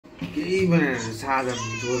केही बनाएर सादा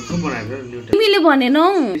झोलको बनाएर न्युट्रेला तिमीले भनेनौ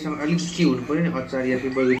त्यसमा अलिक के हुनु पर्यो नि अचार या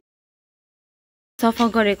फिर बैगुन सफा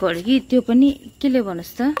गरेको हो कि त्यो पनि केले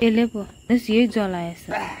भन्नुस् त यसले पो यही जलाएछ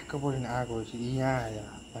कपडिन आगो यहाँ आयो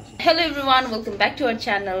hello everyone welcome back to our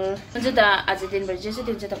channel हुन्छ त आज दिनभरि जे छ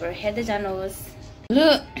त्यो चाहिँ तपाईहरु हेर्दै जानुहोस् ल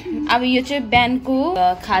अब यो चाहिँ बिहानको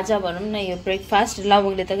खाजा भनौं न यो ब्रेकफास्ट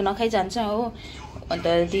लवङले त नखाइ जान्छ हो अन्त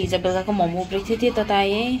हिजो बेलुकाको मोमो ब्रेक थियो त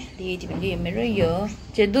आए दिदी पनि यो मेरो यो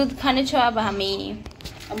चाहिँ दुध खाने छ अब हामी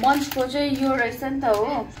मन्चको चाहिँ यो रहेछ नि त हो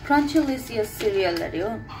क्रन्चिलिसियस सिरियल अरे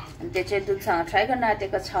हो अनि त्यो चाहिँ दुधसँग ट्राई गर्न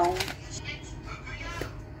आँटेको छौं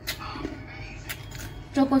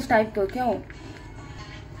चोकोस टाइपको क्या हो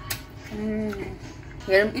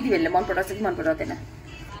हेरौँ यति भेलले मन पराउँछ कि मन पराउँदैन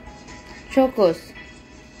चोकोस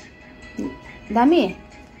दामी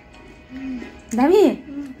दामी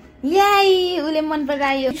याई उले मन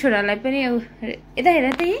परायो छोरालाई पनि यता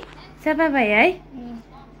हेर त सफा भयो है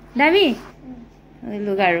दामी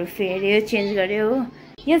लुगाहरू फेर्यो चेन्ज गर्यो हो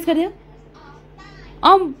यस गर्यो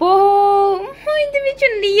अम्बो तिमी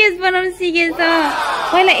चुन्नी यस बनाउन सिकेछ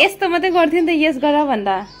पहिला यस्तो मात्रै गर्थ्यो नि त यस गर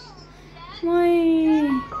भन्दा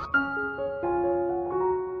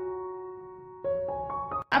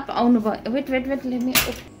अब आउनु भयो weight weight wait let me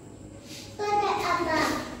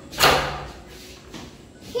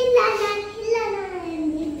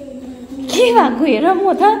के भएको हेर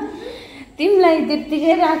म त तिमीलाई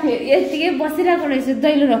त्यतिकै राख्यो यतिकै बसिरहेको रहेछ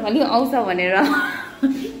दैलो रखली आउँछ भनेर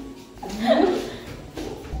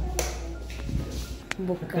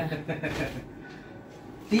बुक्का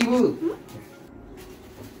तिबु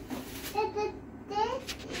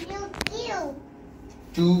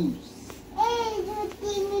टु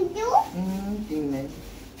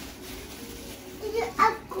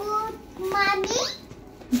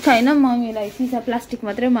छैन मम्मीलाई सिसा प्लास्टिक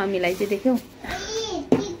मात्रै मम्मीलाई चाहिँ देख्यौ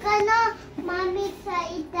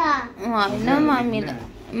होइन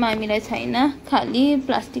मम्मीलाई छैन खाली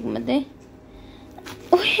प्लास्टिक मात्रै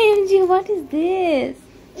OMG, what is this?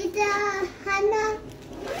 It's a khana.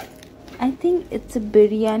 I think it's a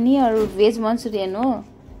biryani or veg Manchurian, no?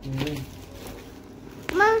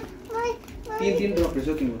 तीन ड्रप रहेछ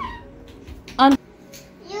तिम्रो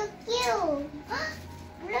You cute.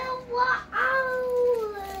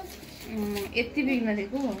 यति बिगमा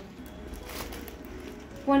दिएको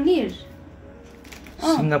पनिर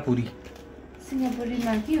सिंगापुरी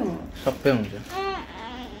सिंगापुरीमा के हो सबै हुन्छ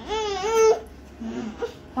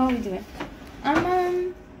आमा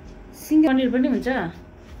सिंगापुर पनिर पनि हुन्छ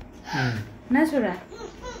ना छोरा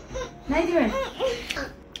नाइदियो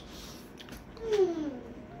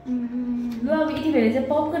ल अब यति बेला चाहिँ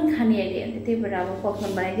पपकर्न खाने अरे अन्त त्यही भएर अब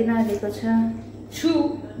पपकर्न बनाइदिन आएको छ छु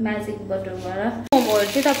म्याजिक बटरबाट मोमोहरू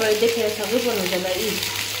चाहिँ तपाईँहरू देखेर सबै बनाउँछ होला यी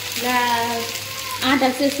ला आँटा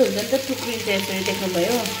चाहिँ यस्तो हुन्छ नि त टुक्रिन्छ यसरी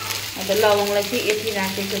देख्नुभयो अन्त लवङलाई चाहिँ यति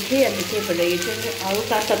राखेको थिएँ अन्त त्यही भएर यो चाहिँ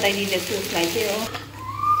हल्का तताइदिँदैछु उसलाई चाहिँ हो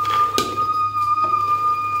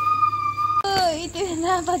यति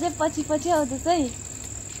बेला चाहिँ पछि पछि आउँदैछ है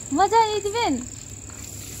मजा आयो यति बेन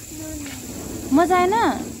मजा आएन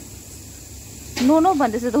नो नो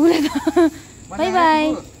भन्दैछ त उसले त बाई बाई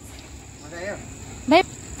बाई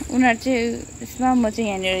उनीहरू चाहिँ यसमा म चाहिँ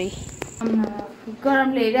यहाँनिर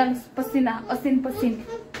गरमले हेरिहाल्नु पसिना असिन पसिन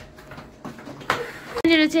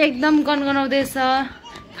यहाँनिर चाहिँ एकदम गनगनाउँदैछ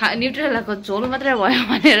न्युट्रेलाको झोल मात्रै भयो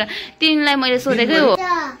भनेर तिमीलाई मैले सोधेकै हो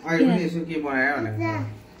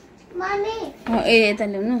ए यता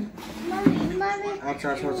ल्याउनु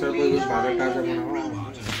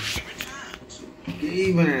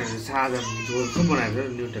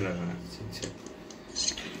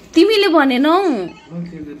तिमीले भनेनौ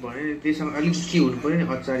त्यसमा अलिक के हुनु पर्यो नि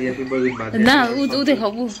अचार या फिर बैगुन भात न उ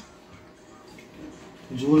देखाउ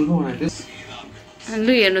झोलको बनाएको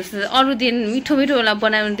लु हेर्नुहोस् अरू दिन मिठो मिठो होला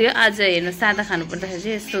बनाउनु थियो आज हेर्नु सादा खानु पर्दाखेरि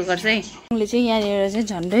चाहिँ यस्तो गर्छ है उनले चाहिँ यहाँनिर चाहिँ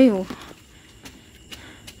झन्डै हो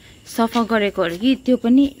सफा गरेको हो कि त्यो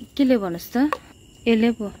पनि केले भन्नुहोस् त यसले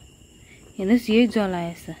पो हेर्नुहोस् यही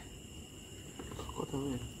जलाएछ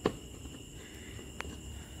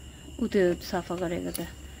उ त्यो सफा गरेको त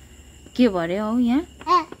के भन्यो हौ यहाँ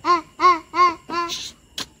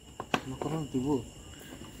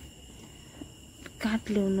काट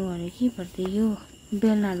ल्याउनु अरे के भन्दै यो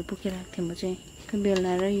बेलनाहरू बोकेर राख्थेँ म चाहिँ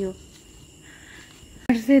बेलना र यो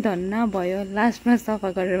चाहिँ धन्न भयो लास्टमा सफा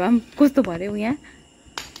गरेर भए पनि कस्तो भन्यो यहाँ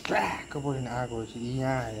कपडिन आगो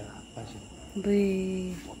यहाँ आयो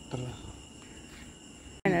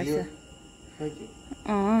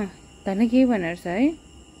धन्न केही भनेर छ है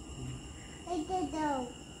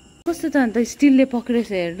कस्तो त अन्त स्टिलले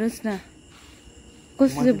पक्रेछ हेर्नुहोस् न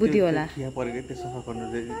कस्तो चाहिँ बुद्धि होला यहाँ परेको त्यो सफा गर्नु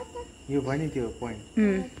यो भयो नि त्यो पोइन्ट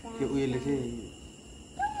त्यो उयोले चाहिँ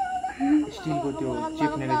स्टिलको त्यो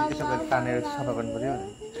चिप्नेले चाहिँ त्यसो गरेर तानेर सफा गर्नु पर्यो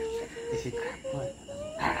त्यसै